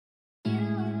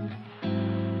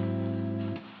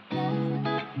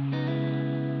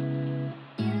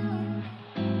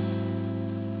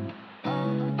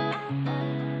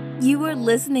You are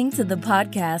listening to the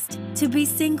podcast To Be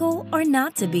Single or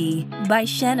Not to Be by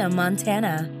Shanna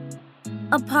Montana,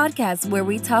 a podcast where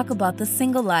we talk about the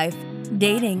single life,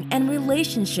 dating, and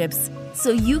relationships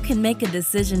so you can make a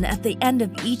decision at the end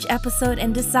of each episode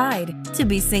and decide to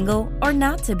be single or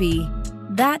not to be.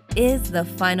 That is the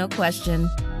final question.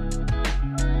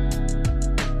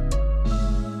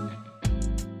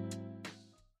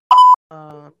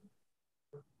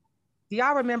 Do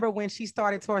y'all remember when she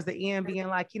started towards the end being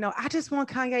like, I just want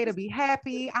Kanye to be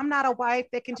happy. I'm not a wife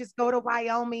that can just go to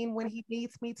Wyoming when he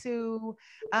needs me to.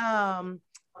 I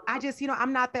just,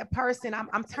 I'm not that person.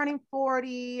 I'm turning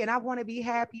 40 and I want to be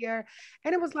happier.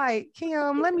 And it was like,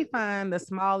 Kim, let me find the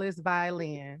smallest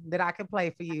violin that I can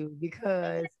play for you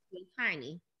because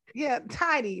tiny. Yeah,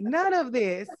 tiny. None of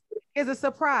this is a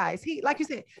surprise. He, like you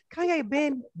said, Kanye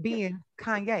been being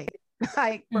Kanye.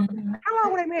 Like, how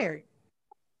long were they married?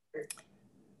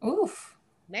 Oof.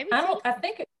 Maybe I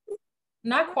think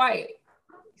not quite.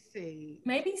 Let's see.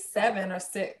 Maybe 7 or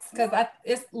 6, because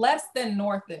it's less than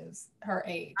North is her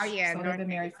age. Oh yeah, so they've been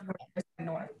married for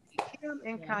North. Kim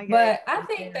and Kanye. But I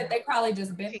think that they probably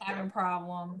just been having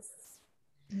problems.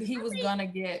 He was gonna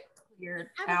get cleared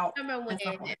out. I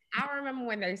remember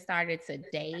when they started to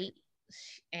date,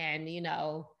 and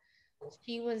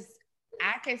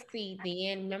I could see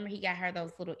then. Remember, he got her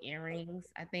those little earrings,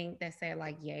 I think that said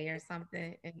like "yay" or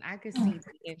something, and I could see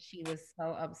then she was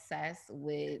so obsessed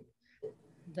with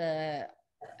the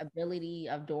ability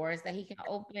of doors that he can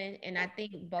open. And I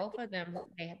think both of them,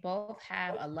 they both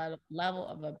have a level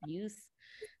of abuse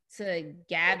to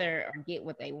gather or get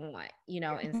what they want,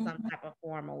 in some type of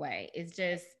form or way. It's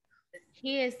just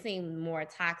his seemed more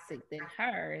toxic than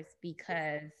hers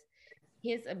because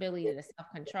his ability to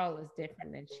self-control is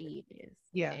different than she is.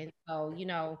 Yeah. And so,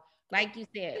 like you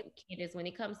said, Candice, when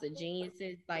it comes to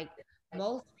geniuses, like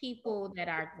most people that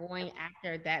are going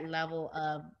after that level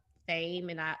of fame,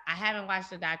 and I haven't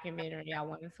watched the documentary. I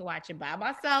wanted to watch it by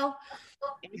myself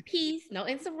in peace, no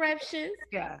interruptions.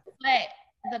 Yeah. But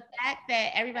the fact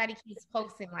that everybody keeps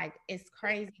posting, like, it's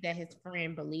crazy that his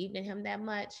friend believed in him that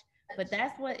much. But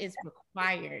that's what is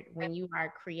required when you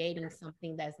are creating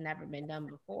something that's never been done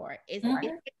before. It's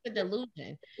a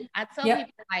delusion. I tell people,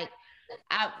 like,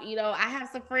 I have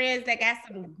some friends that got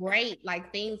some great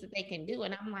like things that they can do,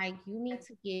 and I'm like, you need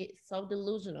to get so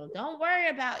delusional. Don't worry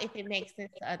about if it makes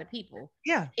sense to other people.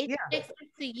 It makes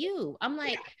sense to you. I'm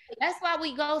like, that's why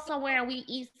we go somewhere and we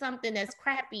eat something that's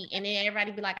crappy, and then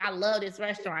everybody be like, I love this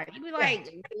restaurant. You be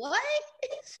like, what?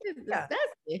 It's disgusting.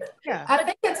 I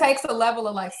think it takes a level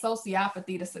of like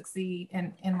sociopathy to succeed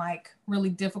in like really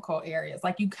difficult areas.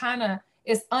 Like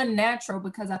it's unnatural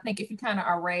because I think if you kind of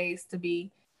are raised to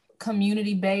be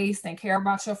community based and care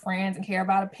about your friends and care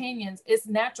about opinions, it's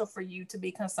natural for you to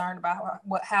be concerned about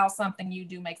how something you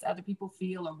do makes other people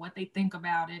feel or what they think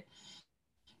about it.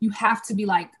 You have to be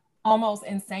like almost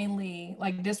insanely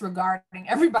like disregarding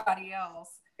everybody else.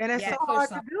 And that's so hard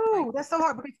to do. That's so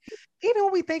hard because even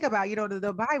when we think about,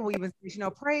 the Bible even says,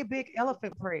 pray big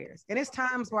elephant prayers. And it's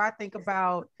times where I think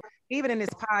about, even in this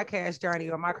podcast journey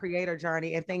or my creator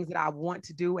journey and things that I want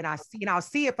to do, and I'll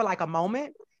see it for like a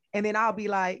moment. And then I'll be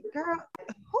like, girl,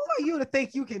 who are you to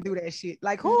think you can do that shit?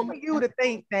 Like, who are you to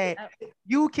think that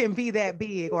you can be that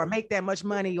big or make that much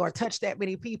money or touch that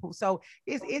many people? So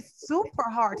it's super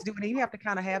hard to do. And you have to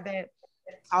kind of have that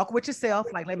talk with yourself.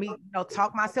 Like, let me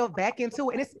talk myself back into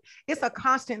it. And it's a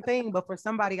constant thing. But for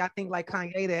somebody, I think like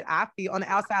Kanye, that I feel on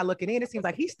the outside looking in, it seems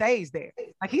like he stays there.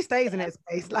 Like he stays in that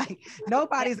space. Like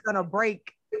nobody's going to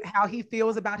break how he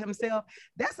feels about himself.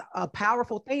 That's a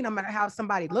powerful thing, no matter how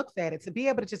somebody looks at it, to be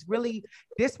able to just really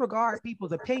disregard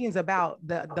people's opinions about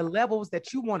the levels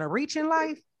that you want to reach in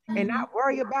life and not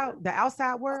worry about the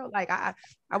outside world. Like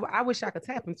I wish I could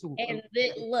tap into it.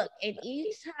 And look, and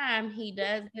each time he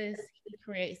does this, he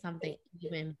creates something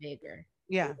even bigger.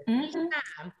 Yeah. Each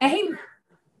time. And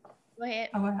go ahead.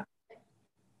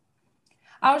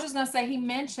 I was just going to say, he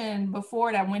mentioned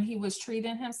before that when he was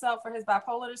treating himself for his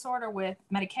bipolar disorder with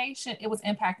medication, it was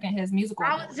impacting his musical.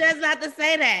 I was just about to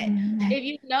say that. If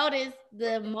you notice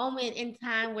the moment in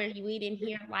time where we didn't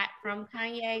hear a lot from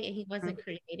Kanye and he wasn't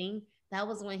creating, that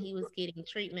was when he was getting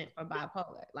treatment for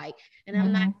bipolar. Like, and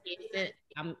I'm not kidding,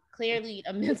 I'm clearly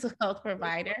a mental health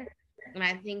provider. And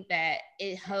I think that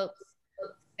it helps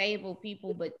stable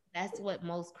people, but that's what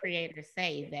most creators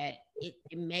say, that it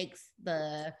makes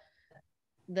the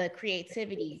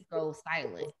creativity go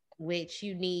silent, which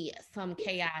you need some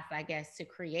chaos, I guess, to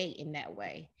create in that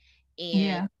way.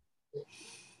 And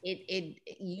it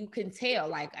you can tell,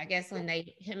 like, I guess when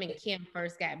him and Kim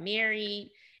first got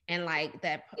married And like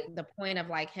that, the point of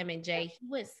like him and Jay, he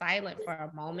was silent for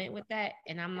a moment with that.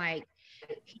 And I'm like,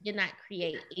 he did not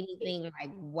create anything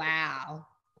like wow.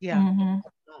 Yeah.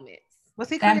 Moments. Was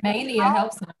he that mania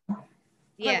helps him?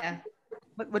 Yeah.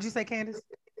 What'd you say, Candice?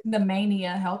 The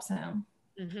mania helps him.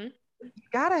 You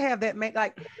gotta have that.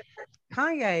 Like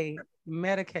Kanye,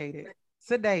 medicated,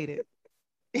 sedated.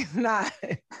 It's not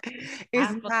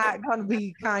gonna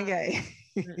be Kanye.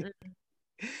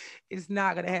 It's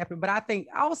not gonna happen. But I think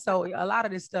also a lot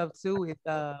of this stuff too is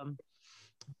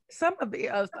some of it,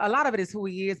 a lot of it is who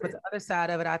he is, but the other side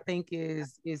of it, I think,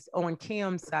 is on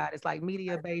Kim's side. It's like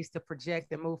media based to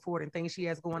project and move forward and things she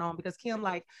has going on. Because Kim,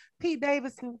 like Pete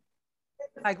Davidson,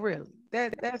 like really,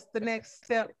 that's the next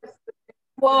step.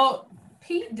 Well,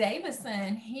 Pete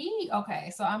Davidson,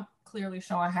 so I'm clearly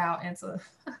showing how into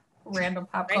random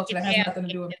pop culture that has nothing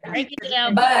to do with me.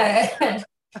 But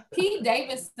Pete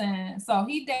Davidson, so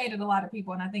he dated a lot of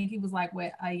people, and I think he was like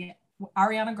with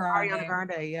Ariana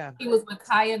Grande, yeah. He was with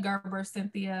Kaya Gerber,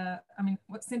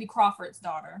 Cindy Crawford's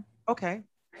daughter. Okay.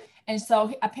 And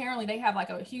so apparently they have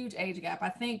like a huge age gap. I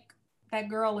think that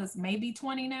girl is maybe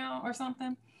 20 now or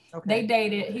something. Okay. They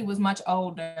dated. He was much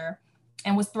older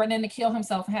and was threatening to kill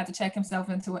himself and had to check himself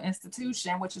into an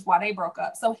institution, which is why they broke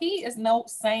up. So he is no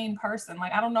sane person.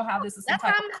 Like, I don't know how this is some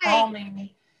type of calming.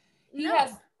 He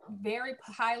has very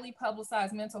highly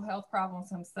publicized mental health problems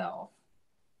himself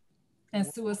and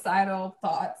suicidal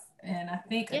thoughts. And I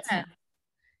think I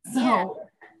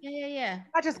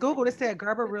just Googled it. Said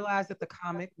Gerber realized that the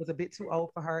comic was a bit too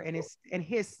old for her, and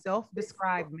his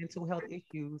self-described mental health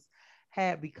issues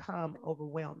had become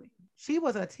overwhelming. She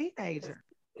was a teenager.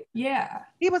 Yeah.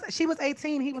 She was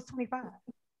 18, he was 25.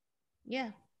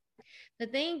 Yeah. The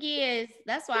thing is,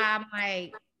 that's why I'm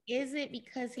like, is it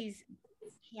because he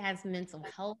has mental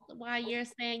health why you're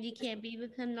saying you can't be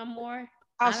with him no more?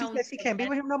 Oh, she said she can't be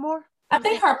with him no more? I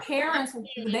think her parents,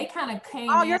 they kind of came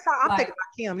I'm thinking about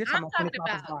Kim. You're talking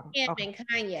about Kim and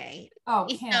Kanye. Oh,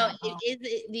 Kim.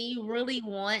 Do you really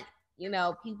want,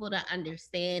 people to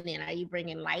understand, and are you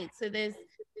bringing light to this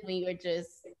when you're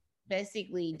just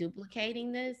basically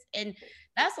duplicating this? And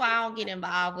that's why I don't get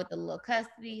involved with the little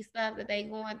custody stuff that they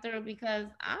going through, because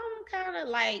I'm kind of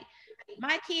like,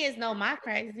 my kids know my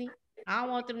crazy. I don't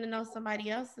want them to know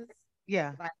somebody else's.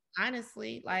 Yeah. Like,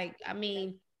 honestly,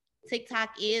 TikTok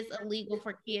is illegal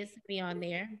for kids to be on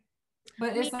there.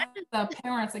 But it's the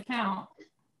parents' account.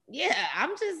 Yeah,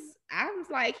 I'm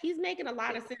like, he's making a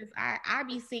lot of sense. I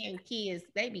be seeing kids,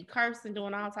 they be cursing,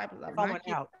 doing all types of stuff. My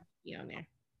kids be on there.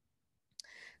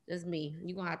 Just me.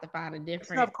 You're gonna have to find a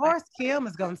different. So of course, Kim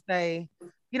is gonna say,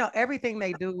 everything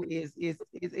they do is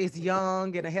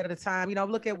young and ahead of the time.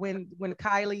 Look at when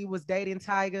Kylie was dating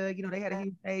Tyga, they had a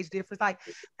huge age difference. Like,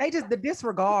 they just, the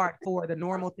disregard for the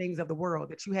normal things of the world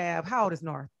that you have. How old is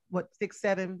North? What, 6,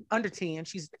 7, under 10?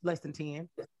 She's less than 10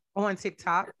 on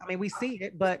TikTok. I mean, we see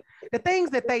it, but the things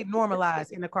that they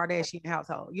normalize in the Kardashian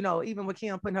household, even with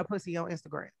Kim putting her pussy on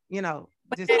Instagram,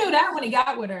 But he knew that when he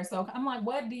got with her. So I'm like,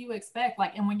 what do you expect?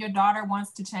 Like, and when your daughter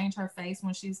wants to change her face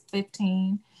when she's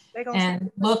 15 and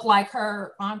look like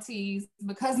her aunties,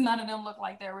 because none of them look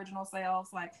like their original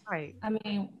selves. Like, right. I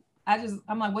mean,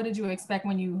 I'm like, what did you expect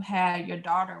when you had your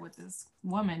daughter with this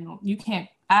woman?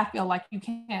 I feel like you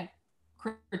can't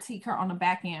critique her on the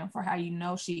back end for how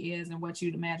she is and what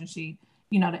you'd imagine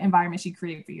the environment she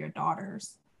created for your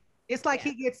daughters. It's like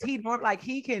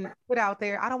he can put out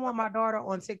there, I don't want my daughter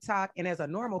on TikTok. And as a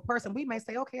normal person, we may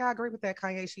say, okay, I agree with that,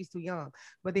 Kanye, she's too young.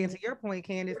 But then to your point,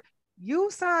 Candice, you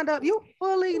signed up, you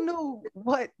fully knew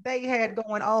what they had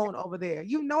going on over there.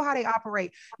 You know how they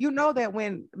operate. You know that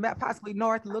when possibly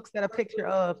North looks at a picture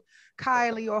of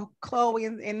Kylie or Chloe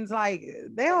and it's like,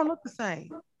 they don't look the same.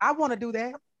 I want to do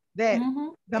that.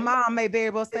 The mom may very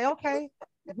well say, okay,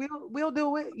 we'll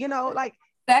do it, like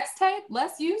sex tape,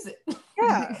 let's use it.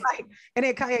 Yeah, and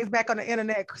then Kanye's back on the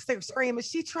internet screaming,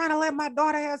 she's trying to let my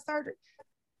daughter have surgery.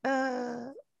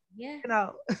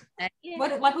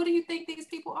 What, who do you think these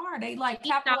people are? They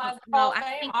capitalize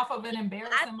off of an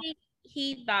embarrassing. I think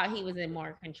he thought he was in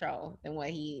more control than what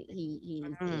he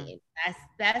did.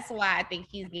 That's why I think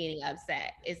he's getting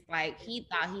upset. It's like he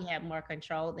thought he had more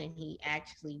control than he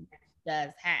actually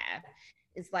does have.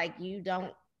 It's like, you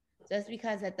don't, just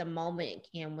because at the moment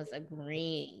Kim was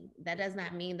agreeing, that does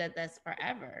not mean that that's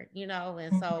forever,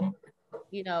 and so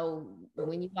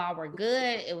when you all were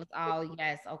good, it was all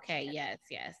yes, okay, yes,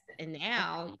 and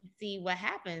now you see what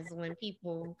happens when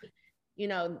people, you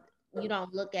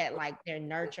don't look at like their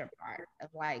nurture part of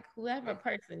like whoever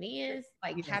person is,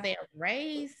 like how they're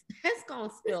raised, that's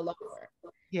gonna spill over.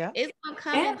 It's gonna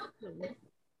come into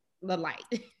the light.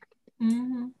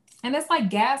 And it's like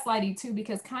gaslighting too,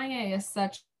 because Kanye is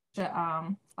such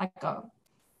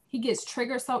he gets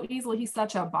triggered so easily. He's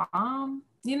such a bomb,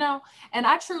 you know? And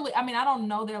I don't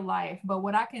know their life, but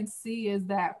what I can see is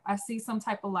that I see some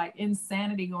type of like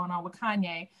insanity going on with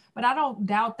Kanye, but I don't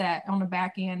doubt that on the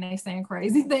back end, they saying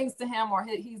crazy things to him, or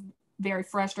he's very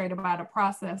frustrated by the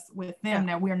process with them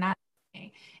that we're not.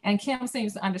 And Kim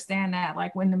seems to understand that.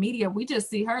 Like when the media, we just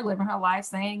see her living her life,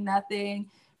 saying nothing,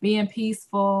 being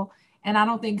peaceful. And I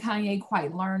don't think Kanye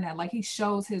quite learned that. Like he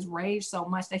shows his rage so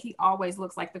much that he always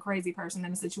looks like the crazy person in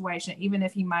the situation, even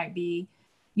if he might be,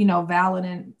 you know, valid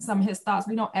in some of his thoughts.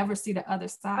 We don't ever see the other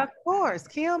side. Of course,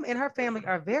 Kim and her family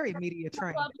are very media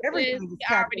trained. Everything is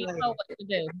calculated. Already know what to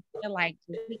do. They're like,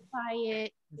 just be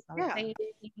quiet. Don't say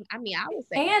anything. I mean, I would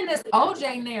say. And this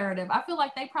OJ narrative, I feel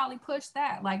like they probably pushed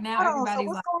that. Like now everybody's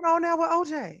what's going on now with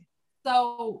OJ?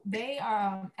 So they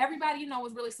are, everybody, you know,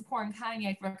 was really supporting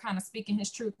Kanye for kind of speaking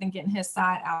his truth and getting his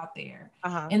side out there.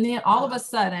 And then all of a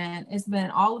sudden, it's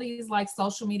been all of these like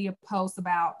social media posts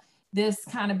about this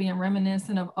kind of being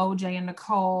reminiscent of OJ and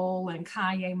Nicole, and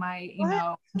Kanye might, you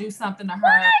know, do something to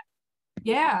her.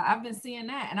 Yeah, I've been seeing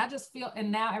that. And I just feel,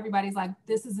 and now everybody's like,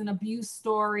 this is an abuse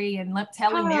story and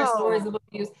telling their stories of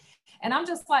abuse. And I'm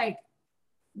just like,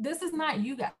 this is not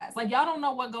you guys. Like, y'all don't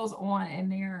know what goes on in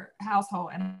their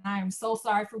household. And I am so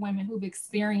sorry for women who've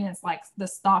experienced like the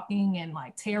stalking and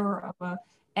like terror of a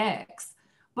ex.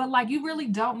 But like, you really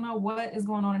don't know what is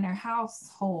going on in their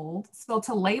household. So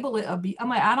to label it abuse, I'm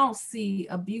like, I don't see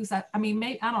abuse. I mean,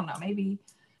 maybe, I don't know, maybe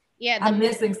I'm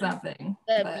missing something.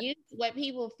 Abuse, what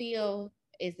people feel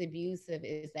is abusive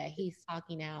is that he's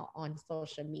talking out on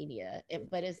social media.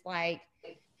 But it's like,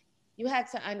 you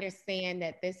have to understand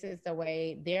that this is the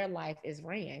way their life is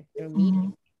ran through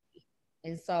media.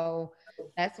 And so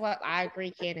that's what I agree,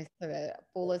 Kandice, to the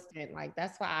fullest extent. Like,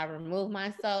 that's why I remove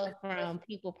myself from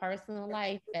people's personal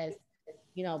life as,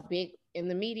 you know, big in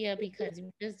the media, because you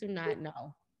just do not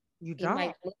know. You don't. It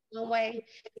might look one way,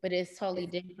 but it's totally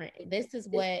different. This is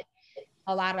what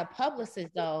a lot of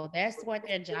publicists, though, that's what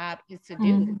their job is to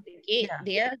do, to get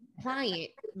their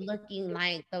client looking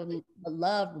like the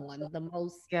loved one, the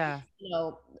most, you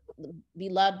know,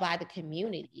 beloved by the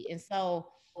community. And so,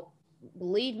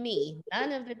 believe me,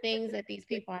 none of the things that these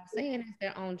people are saying is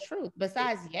their own truth,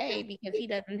 besides Ye, because he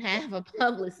doesn't have a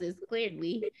publicist,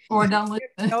 clearly. Or don't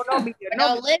listen.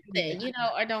 Don't listen, you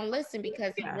know, or don't listen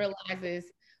because he realizes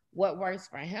what works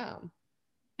for him.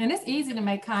 And it's easy to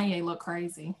make Kanye look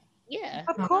crazy. Yeah,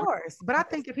 of course. But I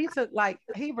think if he took, like,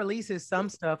 he releases some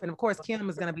stuff, and of course, Kim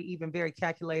is going to be even very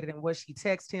calculated in what she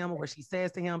texts him or what she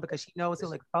says to him, because she knows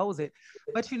he'll expose it.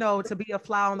 But, you know, to be a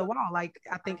fly on the wall, like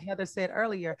I think Heather said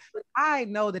earlier, I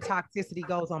know the toxicity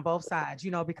goes on both sides,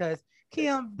 you know, because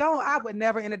Kim, I would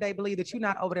never in a day believe that you're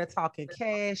not over there talking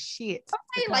cash shit.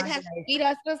 Okay, like how she beat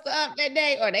us up that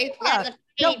day, or they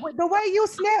the way you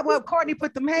snap, well, Courtney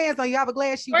put them hands on you. I'm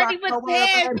glad she rocked your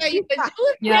world. You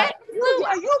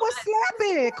were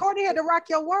slapping. Courtney had to rock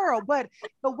your world. But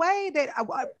the way that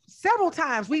several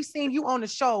times we've seen you on the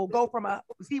show go from a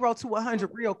 0 to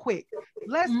 100 real quick.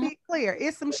 Let's be clear.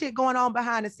 It's some shit going on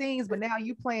behind the scenes, but now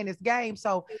you playing this game.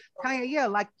 So kind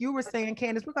of, like you were saying,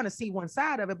 Kandice, we're going to see one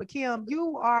side of it. But Kim,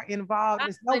 you are involved.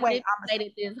 There's no way I'm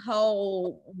this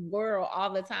whole world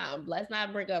all the time. Let's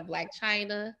not bring up Black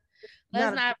China.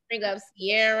 Let's not bring up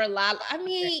Sierra Lala. I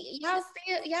mean,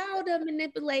 y'all done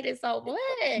manipulated so much.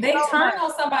 They turn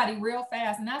on somebody real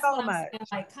fast, and that's what I'm saying.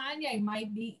 Like, Kanye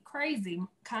might be crazy.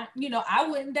 You know, I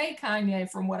wouldn't date Kanye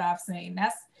from what I've seen.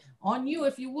 That's on you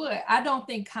if you would. I don't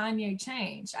think Kanye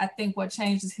changed. I think what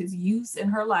changed is his use in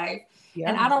her life.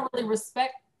 And I don't really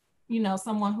respect, you know,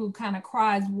 someone who kind of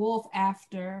cries wolf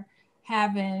after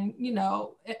having, you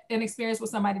know, an experience with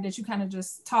somebody that you kind of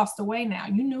just tossed away. Now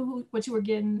you knew what you were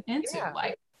getting into.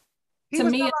 Like, to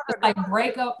me, it's just like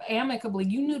break up amicably.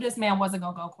 You knew this man wasn't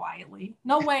gonna go quietly.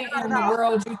 No way in the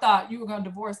world you thought you were gonna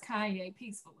divorce Kanye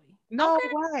peacefully. No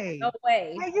way. No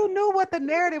way. Hey, you knew what the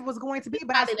narrative was going to be,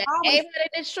 but the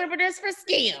distributors for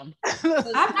scam.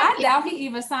 I doubt he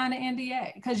even signed an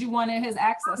NDA because you wanted his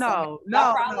access. No,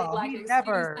 like he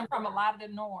never him from a lot of the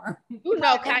norm. You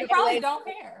know, Kanye probably don't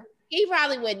care. He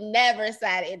probably would never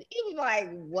sign it. He was like,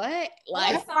 what?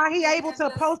 Like, that's why he able to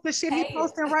post the shit he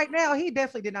posting right now. He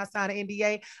definitely did not sign an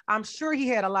NDA. I'm sure he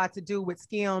had a lot to do with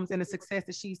Skims and the success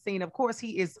that she's seen. Of course,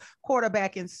 he is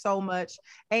quarterbacking so much.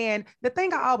 And the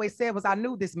thing I always said was I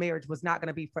knew this marriage was not going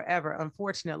to be forever,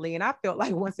 unfortunately. And I felt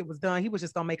like once it was done, he was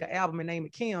just going to make an album and name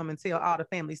it Kim and tell all the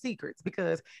family secrets,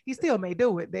 because he still may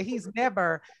do it, that he's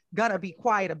never going to be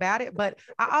quiet about it. But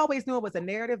I always knew it was a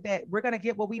narrative that we're going to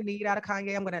get what we need out of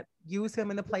Kanye. I'm going to use him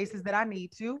in the places that I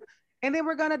need to, and then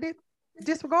we're gonna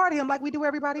disregard him like we do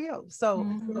everybody else. So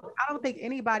I don't think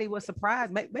anybody was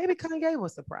surprised. Maybe Kanye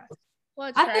was surprised.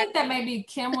 Well, I think that maybe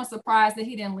Kim was surprised that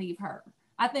he didn't leave her.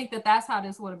 I think that's how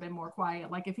this would have been more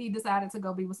quiet. Like if he decided to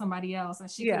go be with somebody else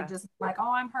and she could have just like,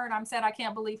 oh, I'm hurt, I'm sad, I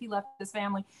can't believe he left his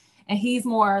family. And he's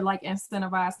more like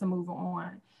incentivized to move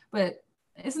on. But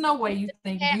it's no way you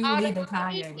think you leaving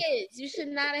Kanye. Kids. You should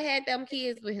not have had them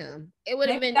kids with him. It would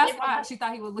have been. That's why she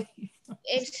thought he would leave.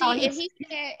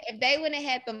 If they wouldn't have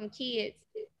had them kids,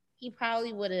 he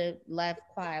probably would have left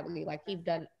quietly, like he's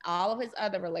done all of his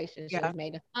other relationships,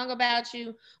 made a song about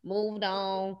you, moved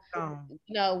on,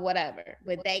 whatever.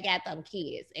 But they got them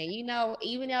kids. And,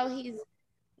 even though he's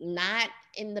not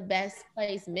in the best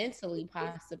place mentally,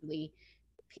 possibly,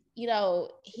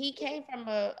 he came from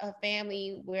a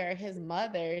family where his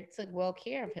mother took well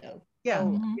care of him.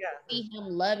 See him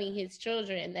loving his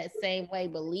children in that same way,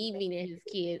 believing in his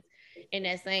kids in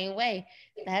that same way.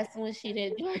 That's when she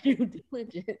didn't do her due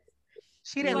diligence.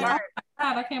 She didn't learn.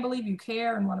 God, I can't believe you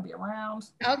care and want to be around.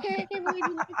 Okay, I can't believe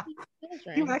you want to be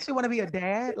children. You actually want to be a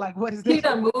dad? Like, what is this? He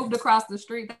done moved across the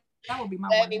street. That would be my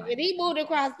one. When he moved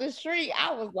across the street,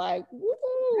 I was like, woo.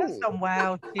 That's some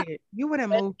wild shit. You would have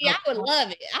moved. Yeah, I would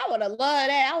love it. I would have loved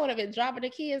that. I would have been dropping the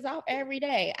kids off every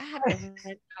day. I have to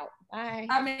rent out. Bye.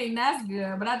 I mean, that's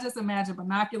good, but I just imagine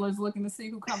binoculars looking to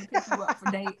see who come and pick you up for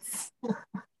dates.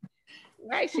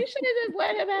 Right, she should have just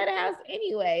let him have a house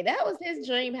anyway. That was his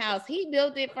dream house. He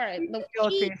built it for he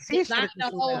designed the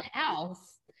whole house.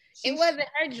 It wasn't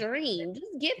her dream. Just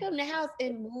give him the house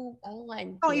and move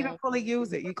on. Don't even fully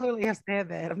use it. You clearly have said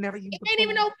that. I've never used it. Ain't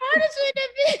even no furniture in the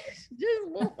bitch. Just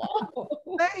move on.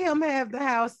 Let him have the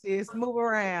house, sis. Move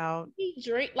around. He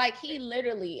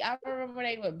literally, I remember when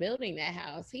they were building that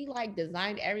house, he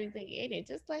designed everything in it.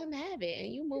 Just let him have it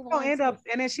and you move on. And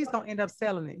then she's gonna end up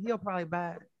selling it. He'll probably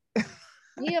buy it.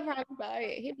 He'll probably buy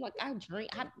it. He's like, I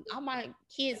drink. All my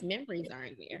kids' memories are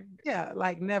in there. Yeah,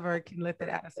 never can let that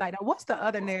out of sight. Now, what's the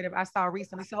other narrative I saw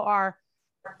recently? So are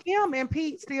Kim and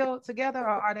Pete still together, or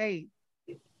are they?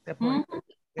 Yeah,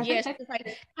 she's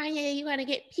like, Kanye, you gotta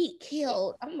get Pete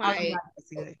killed. I'm like,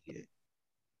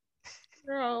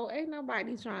 girl, ain't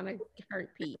nobody trying to hurt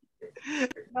Pete.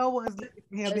 No one's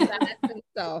looking at him. Besides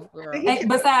himself, girl.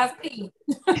 Besides Pete.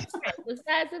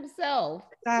 Besides himself.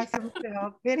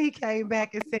 Then he came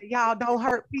back and said, y'all don't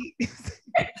hurt Pete.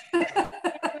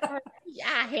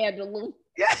 I handle him.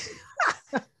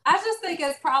 I just think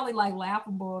it's probably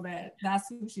laughable that that's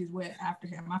who she's with after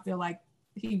him. I feel like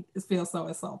he feels so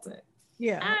insulted.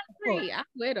 Yeah. I agree. I'm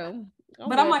with him.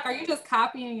 I'm like, are you just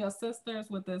copying your sisters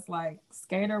with this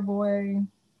skater boy?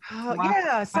 Oh,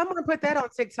 yeah, someone put that on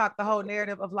TikTok, the whole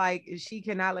narrative of she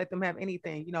cannot let them have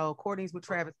anything. Courtney's with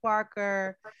Travis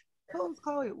Barker. Who's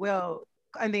Chloe? Well,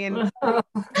 and then Chloe.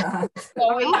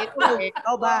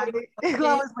 Nobody.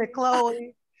 Chloe's with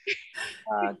Chloe.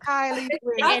 Kylie.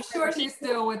 I'm sure she's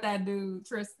still with that dude,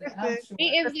 Tristan. I'm sure.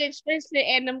 He is with Tristan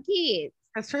and them kids.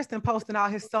 Because Tristan posting all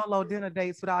his solo dinner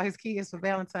dates with all his kids for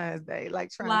Valentine's Day,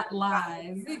 trying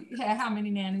lies. He had how many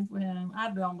nannies with him?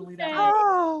 I don't believe that.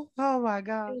 Oh my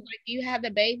God! You have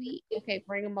the baby? Okay,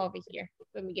 bring him over here.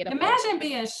 Let me get him. Imagine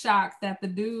being shocked that the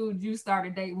dude you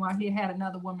started dating while he had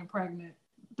another woman pregnant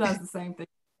does the same thing.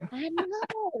 I know.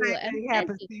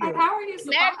 How are you surprised?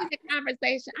 Imagine the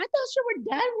conversation. I thought you were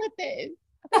done with it.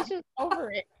 I thought you was over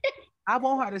it. I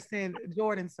want her to send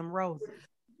Jordan some roses.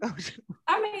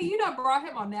 I mean, you brought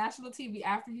him on national TV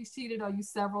after he's cheated on you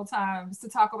several times to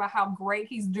talk about how great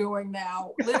he's doing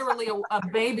now. Literally, a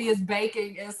baby is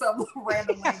baking and some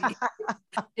random lady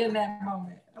in that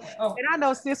moment. And I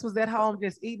know sis was at home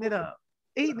just eating it up.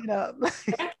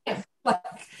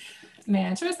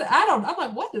 Man, Tristan, I'm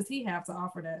like, what does he have to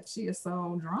offer that she is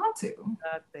so drawn to?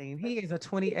 Nothing. He is a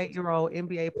 28-year-old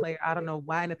NBA player. I don't know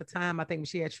why. And at the time, I think when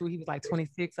she had True, he was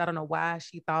 26. I don't know why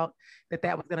she thought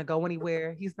that was going to go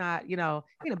anywhere. He's not, he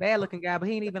ain't a bad looking guy, but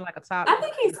he ain't even a top. I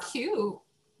think he's cute.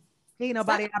 He ain't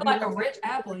nobody. A rich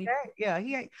athlete. Yeah,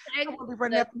 he ain't.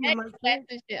 The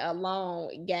message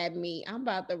alone got me. I'm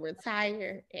about to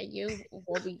retire and you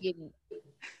will be getting.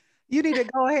 You need to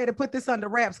go ahead and put this under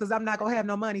wraps because I'm not gonna have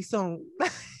no money soon.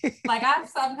 I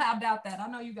somehow doubt that. I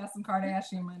know you got some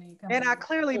Kardashian money coming. And I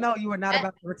clearly know you are not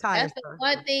about to retire. That's the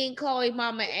one thing Chloe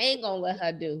mama ain't gonna let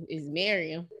her do is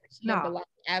marry him. She'll be like,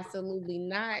 absolutely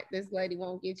not. This lady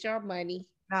won't get your money.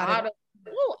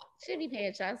 She'll be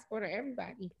paying child support on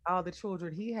everybody. All the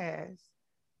children he has.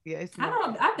 Yeah,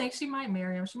 I think she might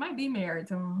marry him. She might be married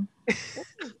to him.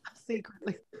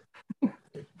 Secretly.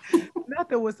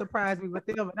 Nothing would surprise me with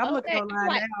them. And I'm looking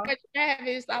online now.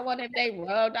 Travis, I wonder if they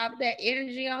rubbed off that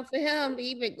energy onto him,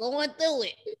 even going through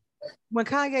it. When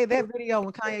Kanye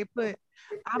put,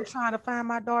 I'm trying to find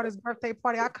my daughter's birthday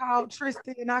party. I called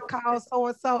Tristan and I called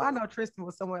so-and-so. I know Tristan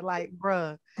was somewhere like,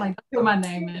 bruh. Like, put my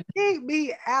name in. Keep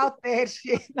me out that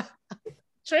shit.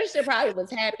 Tristan probably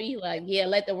was happy, like, yeah,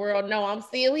 let the world know I'm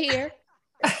still here.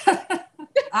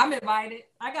 I'm invited.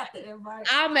 I got the invite.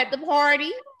 I'm at the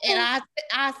party, and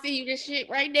I see you this shit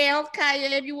right now,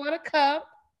 Kanye, if you want to come.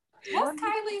 What's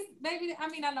Kylie's baby? I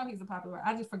mean, I know he's a popular.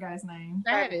 I just forgot his name.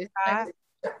 Travis.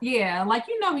 Yeah, like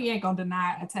he ain't gonna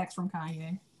deny a text from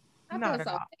Kanye. I feel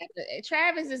so bad.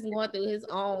 Travis is going through his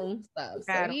own stuff,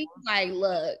 so he's like,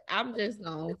 "Look, I'm just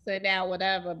gonna sit down,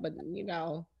 whatever." But she need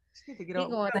to get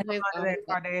going through his own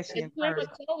Kardashian. Remember,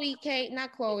 Chloe Kate,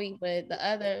 not Chloe, but the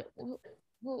other.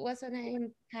 What's her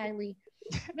name? Kylie.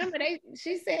 Remember,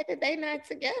 she said that they not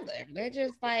together. They're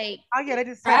just like, oh yeah, they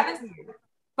just Travis,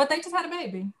 but they just had a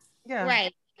baby. Yeah,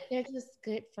 right. They're just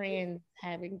good friends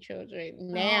having children.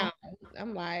 Now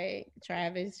I'm like,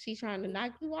 Travis, she's trying to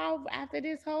knock you off after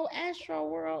this whole Astro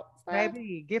World stuff.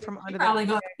 Baby, get from under.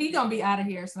 He gonna be out of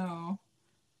here soon.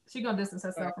 She gonna distance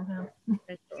herself from him.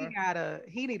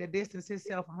 He need to distance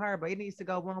himself from her, but it needs to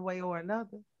go one way or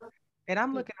another. And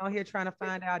I'm looking on here trying to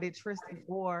find out, did Tristan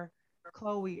or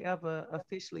Chloe ever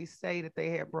officially say that they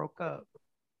had broke up?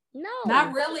 No,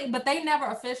 not really. But they never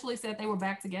officially said they were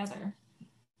back together.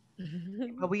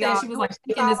 But she was like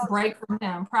taking this break from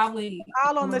him, probably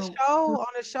all on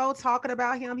the show talking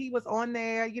about him. He was on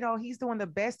there, he's doing the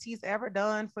best he's ever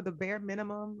done for the bare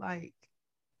minimum, like.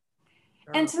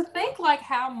 And to think like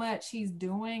how much he's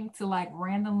doing to like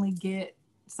randomly get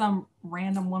some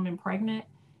random woman pregnant,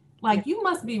 like you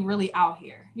must be really out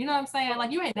here. You know what I'm saying?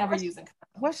 Like you ain't never using.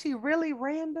 Was she really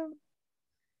random?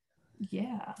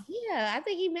 Yeah. Yeah, I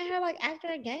think he met her like after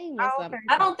a game or something.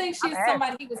 I don't think she's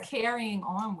somebody he was carrying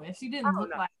on with. She didn't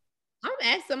look like. I'm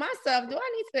asking myself, do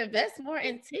I need to invest more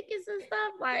in tickets and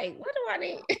stuff? Like, what do I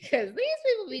need? Because these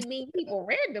people be meeting people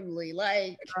randomly.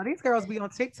 Like, these girls be on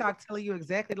TikTok telling you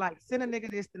exactly like, send a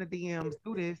nigga this in the DMs,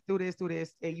 do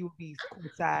this, and you'll be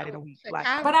inside in a week. Like,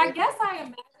 but I guess I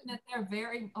imagine that they're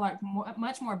very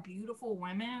much more beautiful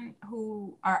women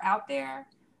who are out there.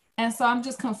 And so I'm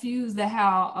just confused at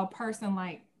how a person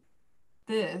like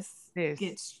this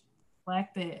gets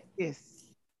selected.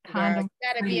 Kind of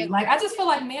like I just feel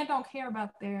like men don't care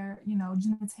about their,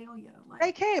 genitalia. Like,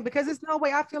 they can, because there's no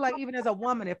way. I feel like even as a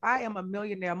woman, if I am a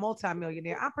millionaire,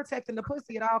 multi-millionaire, I'm protecting the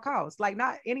pussy at all costs. Like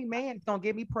not any man's gonna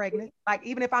get me pregnant. Like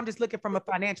even if I'm just looking from a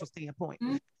financial standpoint.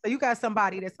 Mm-hmm. So you got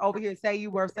somebody that's over here say he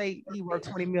worth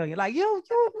 20 million. Like you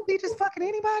be just fucking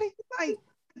anybody. Like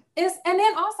and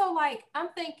then also like I'm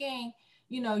thinking,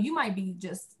 you might be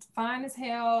just fine as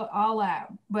hell all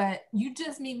out, but you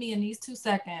just meet me in these 2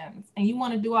 seconds and you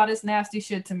want to do all this nasty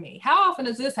shit to me. How often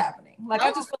is this happening? Like,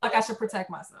 I just feel like I should protect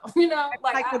myself,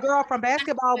 Like the girl from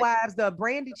Basketball Wives, the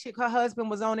Brandy chick, her husband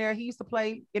was on there. He used to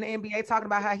play in the NBA talking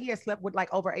about how he had slept with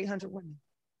like over 800 women.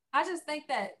 I just think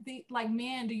that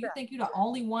men, do you think you're the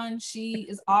only one she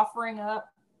is offering up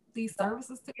these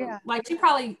services to? Yeah. Like she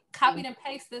probably copied and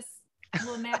pasted this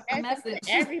little nasty message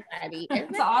everybody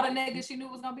to all the niggas she knew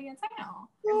was gonna be in town.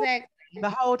 Exactly. The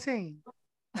whole team.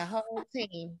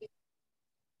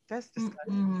 That's disgusting.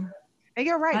 Mm-hmm. And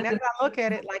you're right. Now that I look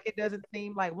at it, like it doesn't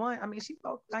seem like one. I mean, she's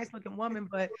a nice looking woman,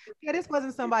 but yeah, this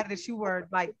wasn't somebody that you were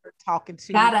like talking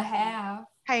to. Gotta have.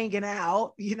 Hanging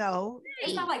out, It's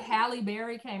not like Halle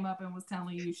Berry came up and was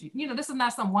telling you this is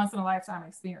not some once in a lifetime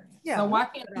experience. Yeah, so why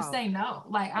can't you say no?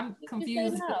 Like I'm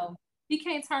confused. No. He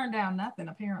can't turn down nothing,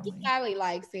 apparently. He probably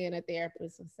likes seeing a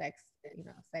therapist with sex,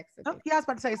 sex addiction. Yeah, I was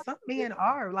about to say, some men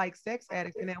are like sex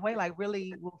addicts in that way, like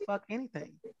really will fuck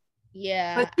anything.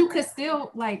 Yeah. But you could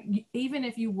still, like, even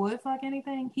if you would fuck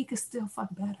anything, he could still fuck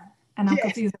better. And I'm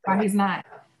confused why he's not.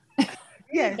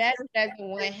 Yeah, that doesn't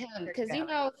want him. Because,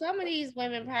 some of these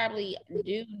women probably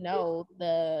do know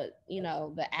the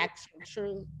actual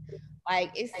truth.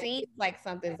 Like, it seems like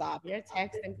something's off. You're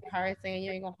texting her saying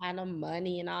you ain't gonna have no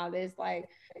money and all this. Like,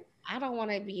 I don't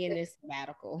want to be in this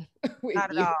sabbatical with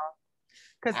Not you. at all.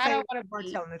 Because I don't want to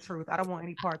be telling the truth. I don't want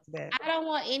any parts of that. I don't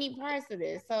want any parts of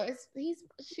this. So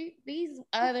these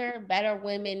other better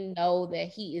women know that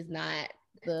he is not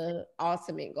the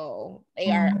ultimate goal.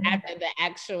 They are after the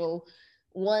actual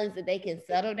ones that they can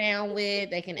settle down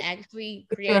with. They can actually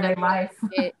create a life.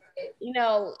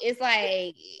 It's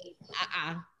like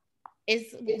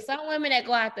It's some women that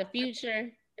go after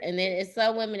Future, and then it's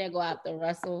some women that go after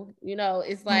Russell.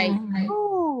 It's like,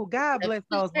 oh, God bless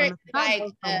those women. Like,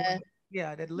 that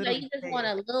literally. You just want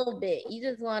a little bit. You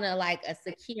just want to like a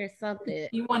secure something.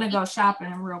 You want to go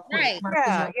shopping real quick.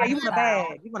 Right? Yeah. You want a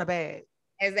bag. You want a bag.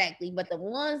 Exactly. But the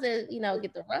ones that,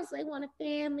 get the rust, they want a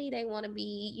family, they want to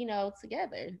be,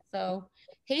 together. So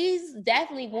he's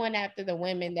definitely going after the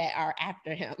women that are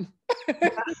after him.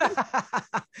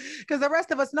 Because the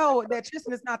rest of us know that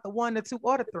Tristan is not the one, the two,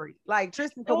 or the three. Like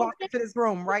Tristan could walk into this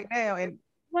room right now and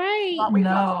right.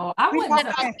 I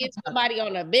wouldn't get somebody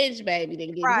on a bench, baby,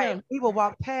 than get him. We will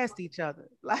walk past each other.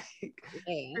 Like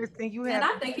Tristan, and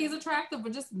I think he's attractive,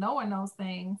 but just knowing those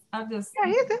things, he's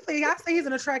definitely. I say he's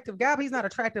an attractive guy, but he's not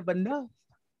attractive enough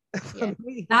for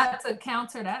me. Not to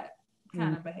counter that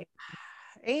kind of behavior.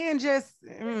 And just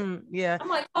I'm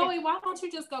like, Chloe, why don't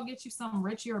you just go get you some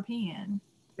rich European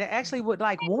that actually would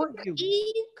like want you?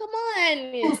 Eve, come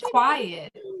on, who's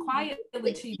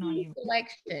quietly cheating on you?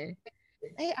 Selection.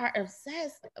 They are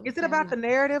obsessed. Is it about the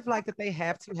narrative, like that they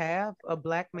have to have a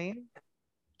black man?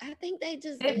 I think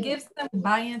it gives them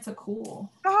buy-in to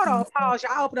cool. Hold on, pause.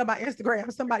 Y'all open up my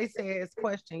Instagram. Somebody says,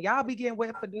 question, y'all be getting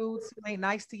wet for dudes who ain't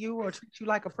nice to you or treat you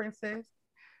like a princess?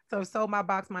 So my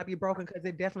box might be broken because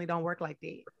it definitely don't work like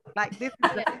that. Like this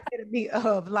is the epitome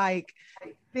of like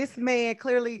this man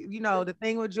clearly, the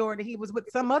thing with Jordan, he was with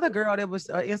some other girl that was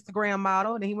an Instagram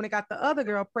model, and he went and got the other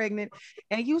girl pregnant,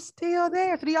 and you still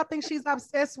there. So do y'all think she's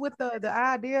obsessed with the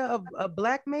idea of a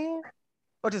black man?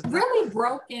 Or just really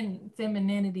broken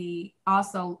femininity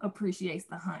also appreciates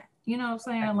the hunt. You know what I'm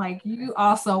saying? Like you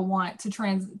also want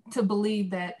to believe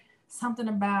that something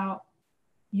about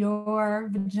your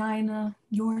vagina,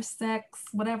 your sex,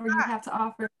 whatever you have to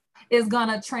offer is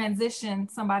gonna transition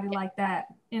somebody like that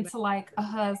into like a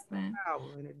husband.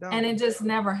 And it just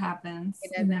never happens.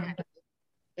 It doesn't happen.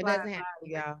 It doesn't happen.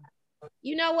 Yeah.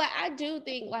 You know what? I do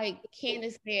think, like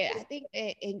Kandice said, I think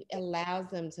that it allows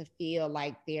them to feel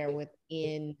like they're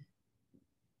within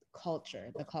the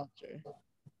culture.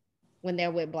 When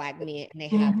they're with black men and they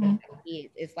have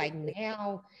kids. It's like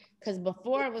now, because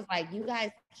before it was like, you guys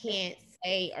can't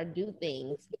say or do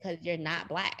things because you're not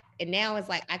black. And now it's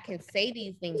like, I can say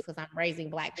these things because I'm raising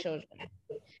black children.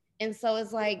 And so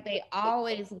it's like they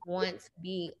always want to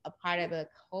be a part of the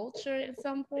culture in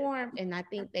some form. And I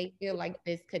think they feel like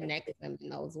this connects them in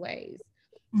those ways.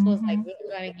 So it's like,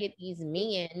 we're going to get these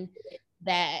men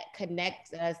that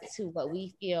connect us to what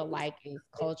we feel like is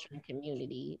culture and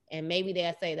community. And maybe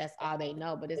they'll say that's all they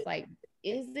know, but it's like,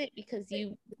 is it because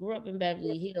you grew up in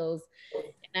Beverly Hills?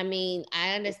 I mean,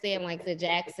 I understand like the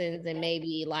Jacksons and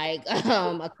maybe like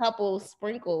a couple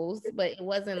sprinkles, but it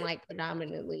wasn't like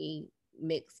predominantly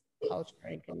mixed culture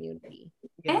and community.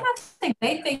 And I think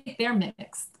they think they're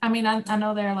mixed. I mean, I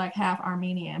know they're like half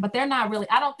Armenian, but they're not really.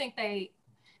 I don't think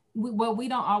what we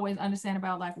don't always understand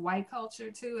about like white culture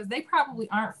too is they probably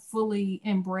aren't fully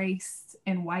embraced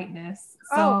in whiteness.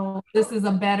 So this is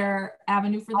a better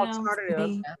avenue for them to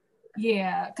be.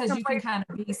 Yeah, because you can kind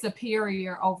of be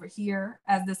superior over here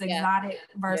as this exotic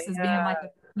versus being like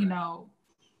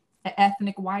an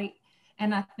ethnic white.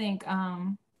 And I think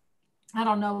I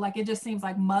don't know, like it just seems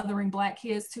like mothering black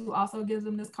kids too also gives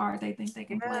them this card they think they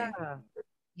can play.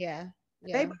 Yeah.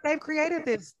 They've created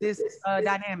this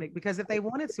dynamic because if they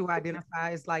wanted to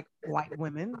identify as like white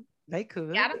women, they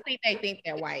could. Yeah, I don't think they think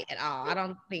they're white at all. I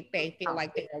don't think they feel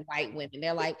like they're white women.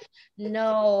 They're like,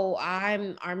 no,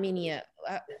 I'm Armenia.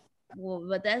 Well,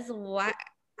 but that's why.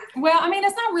 Well, I mean,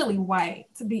 it's not really white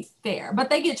to be fair, but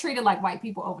they get treated like white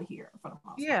people over here for the most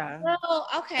part. Yeah. Well,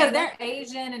 okay. Because they're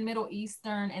Asian and Middle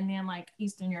Eastern and then like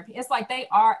Eastern European. It's like they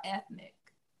are ethnic.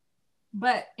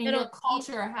 But in your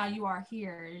culture, how you are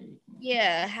here.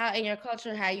 Yeah, how in your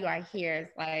culture, how you are here is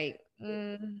like,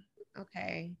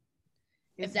 okay.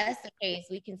 If that's the case,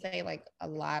 we can say like a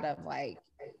lot of like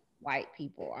white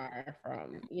people are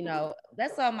from,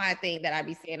 that's all my thing that I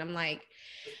be saying. I'm like,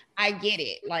 I get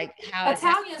it. Like how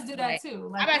Italians do that too.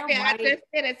 Like I just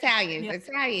said Italians. Yeah.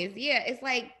 Italians, yeah. It's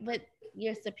like, but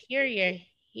you're superior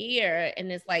here,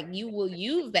 and it's like you will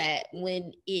use that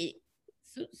when it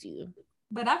suits you.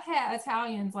 But I've had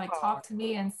Italians like talk to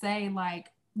me and say like,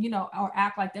 or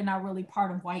act like they're not really part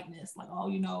of whiteness. Like,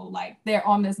 like they're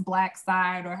on this black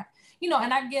side or,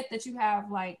 and I get that you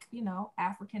have like,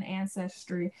 African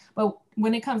ancestry. But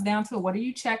when it comes down to it, what are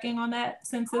you checking on that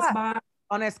census box?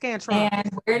 On that Scantron. And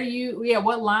where do you,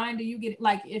 what line do you get?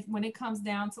 Like when it comes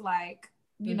down to like,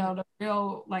 the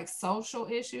real like social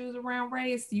issues around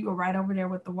race, you go right over there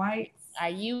with the whites. Are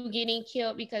you getting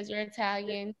killed because you're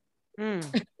Italian?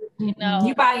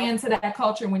 You buy into that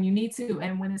culture when you need to,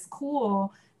 and when it's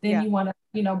cool, then you want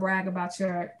to, brag about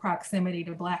your proximity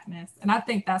to blackness. And I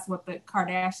think that's what the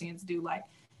Kardashians do, like,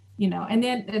 and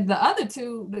then the other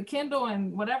two, the Kendall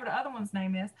and whatever the other one's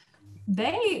name is,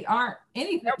 they aren't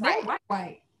anything. They're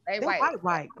white. They're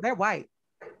white. They're white.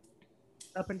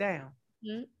 Up and down.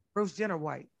 Bruce Jenner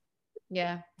white.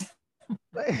 Yeah.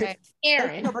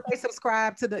 Karen. But they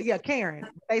subscribe to the Karen.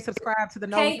 They subscribe to the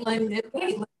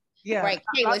Caitlyn. Yeah, right.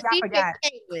 Caitlyn.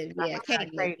 Caitlyn. Yeah,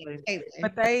 Caitlyn.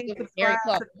 But they subscribe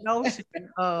to the notion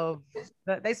of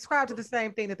they subscribe to the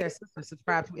same thing that their sisters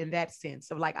subscribe to in that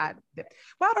sense of like I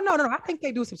don't know. No, I think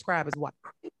they do subscribe as well.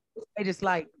 They just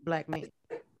like black men.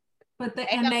 But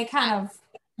they kind of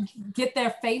get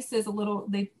their faces a little.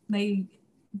 They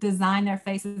design their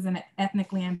faces in an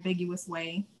ethnically ambiguous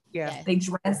way. Yeah, they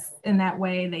dress in that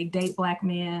way. They date black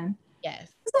men.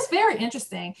 Yes. This is very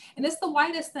interesting. And it's the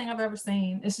whitest thing I've ever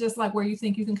seen. It's just like where you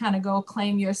think you can kind of go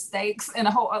claim your stakes in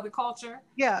a whole other culture.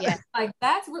 Yeah. Like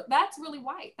that's really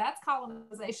white. That's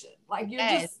colonization. Like you're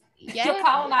you're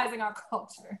colonizing our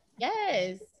culture.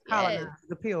 Yes. Colonize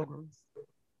the pilgrims.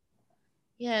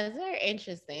 Yeah, it's very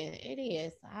interesting. It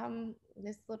is.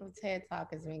 This little TED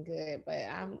talk has been good, but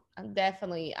I'm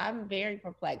very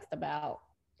perplexed about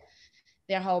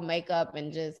their whole makeup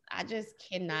and I just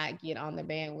cannot get on the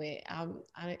bandwidth.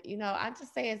 I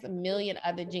just say it's a million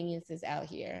other geniuses out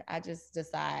here. I just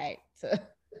decide to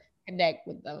connect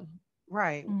with them.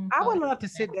 Right. I would love to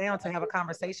sit down to have a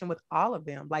conversation with all of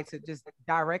them, like to just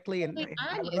directly and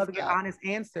I would love to get honest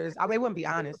answers. I mean, it wouldn't be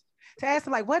honest to ask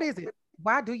them like, what is it?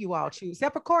 Why do you all choose?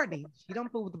 Except for Courtney, she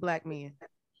don't fool with the black men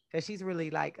because she's really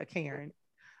like a Karen.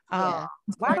 Why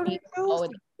do they choose?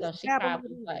 So she probably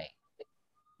like.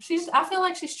 I feel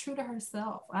like she's true to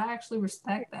herself. I actually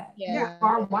respect that. Yeah. You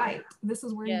are white. This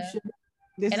is where you should.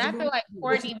 And I feel like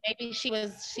Courtney, maybe she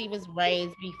was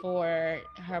raised before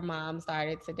her mom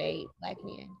started to date black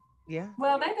men. Yeah.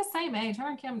 Well, they're the same age. Her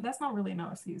and Kim, that's not really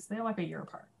no excuse. They're like a year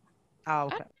apart. Oh,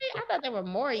 okay. I thought they were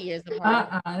more years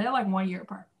apart. They're like 1 year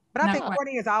apart. But I think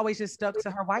Courtney has always just stuck to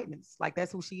her whiteness. Like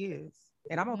that's who she is.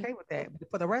 And I'm okay with that.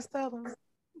 But for the rest of them,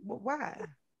 why?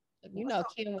 You know,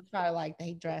 Kim was probably like,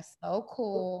 they dress so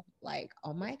cool. Like,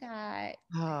 oh my God.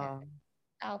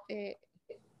 Outfit.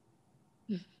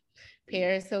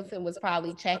 Paris Hilton was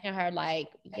probably checking her like,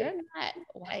 you're not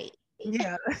white.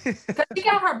 Yeah. She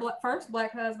got her first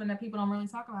black husband that people don't really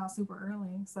talk about super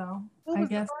early. So who was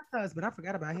the first husband? I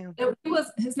forgot about him.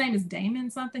 His name is Damon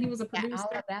something. He was a producer.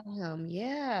 All about him.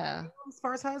 Yeah. His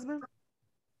first husband?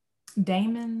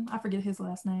 Damon. I forget his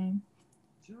last name.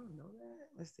 You don't know that?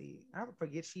 Let's see. I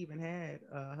forget she even had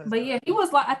a husband. But yeah, he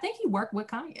was like, I think he worked with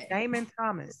Kanye. Damon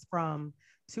Thomas from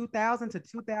 2000 to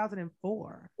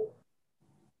 2004.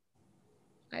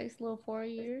 Nice little 4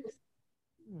 years.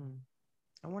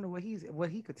 I wonder what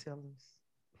he could tell us.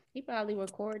 He probably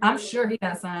recorded. I'm sure he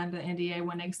got signed to NDA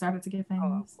when they started to get famous.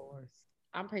 Oh, of course.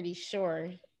 I'm pretty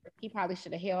sure he probably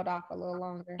should have held off a little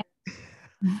longer.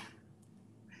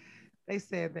 They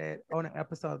said that on an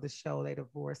episode of the show, they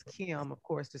divorced. Kim, of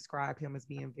course, described him as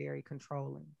being very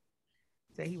controlling.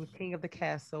 Said he was king of the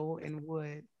castle and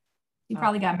would. He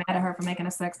probably got mad at her for making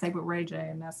a sex tape with Ray J,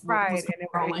 and that's what right. was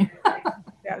controlling.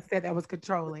 That was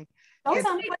controlling.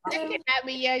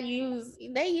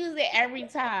 They use it every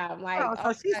time. Like,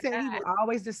 so she said he would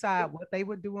always decide what they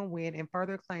would do and when, and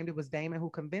further claimed it was Damon who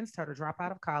convinced her to drop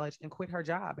out of college and quit her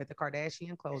job at the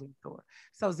Kardashian clothing store.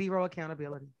 So zero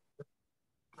accountability.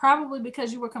 Probably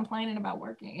because you were complaining about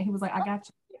working, and he was like, "I got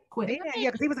you." Quit. Yeah,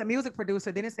 because he was a music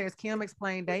producer. Then it says Kim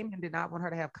explained Damon did not want her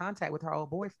to have contact with her old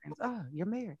boyfriends. Oh, you're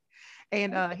married.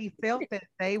 And he felt that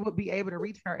they would be able to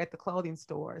reach her at the clothing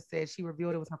store. Said she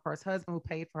revealed it was her first husband who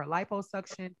paid for her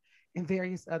liposuction and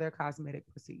various other cosmetic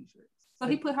procedures. So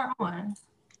he put her on.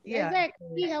 Yeah. Exactly.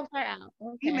 He helped her out.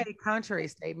 Okay. He made contrary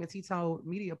statements. He told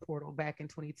Media Portal back in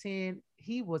 2010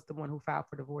 he was the one who filed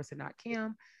for divorce and not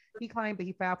Kim. He claimed that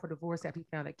he filed for divorce after he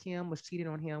found that Kim was cheating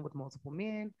on him with multiple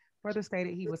men. Further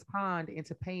stated he was pawned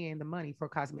into paying the money for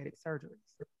cosmetic surgeries.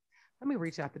 Let me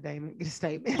reach out to Damon, get a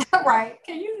statement. Right.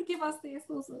 Can you give us the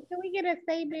exclusive? Can we get a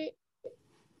statement?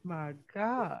 My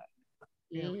God.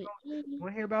 Yeah, we don't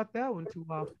want to hear about that one too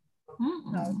often.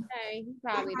 Okay. He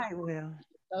probably will.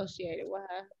 Associated with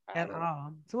her. At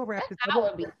all. So we'll wrap this up. I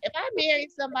would be. If I married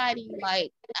somebody,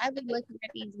 like, I've been looking at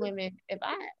these women, if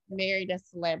I married a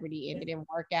celebrity and it didn't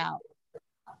work out,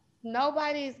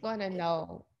 nobody's going to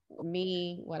know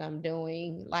me, what I'm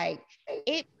doing. Like,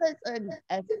 it puts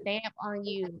a stamp on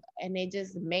you, and it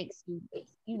just makes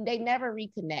they never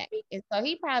reconnect. And so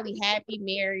he probably happy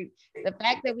married. The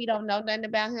fact that we don't know nothing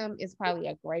about him is probably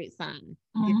a great sign.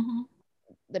 Mm-hmm.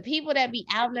 The people that be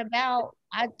out and about,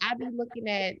 I be looking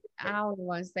at, I don't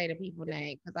want to say the people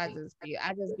name because I just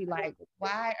be like,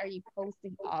 why are you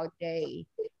posting all day?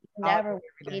 You're never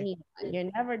with anyone.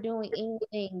 You're never doing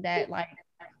anything that like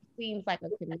seems like a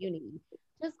community.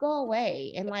 Just go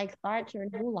away and like start your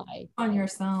new life on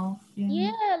yourself.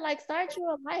 Yeah, like start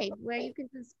your life where you can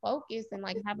just focus and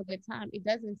like have a good time. It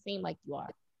doesn't seem like you are.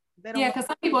 They don't. Yeah, because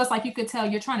some people, it's like you could tell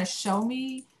you're trying to show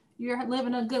me you're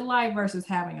living a good life versus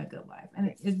having a good life,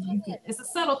 and it's a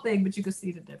subtle thing, but you can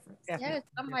see the difference. Yes,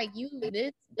 I'm like,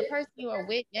 the person you are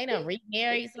with, they done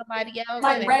remarried somebody else.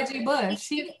 Like Reggie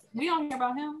Bush, we don't hear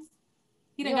about him.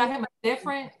 He done got him a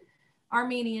different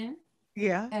Armenian.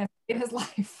 Yeah, and in his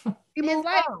life, he moved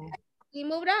on. He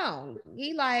moved on.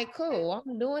 He like, cool,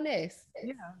 I'm doing this.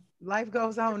 Yeah, life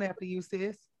goes on after you,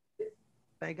 sis.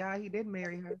 Thank God he didn't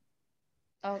marry her.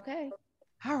 Okay.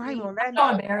 All right, well, I'm so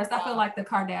embarrassed. I feel like the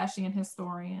Kardashian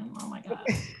historian. Oh my God,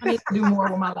 I need to do more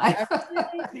with my life.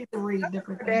 I need to read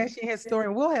different things. Kardashian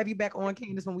historian. We'll have you back on,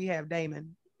 Candice, when we have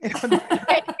Damon.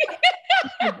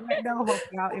 No, hope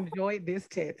y'all enjoyed this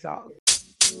TED Talk.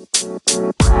 You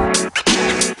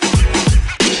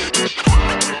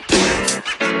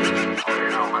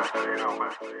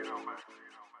know, man.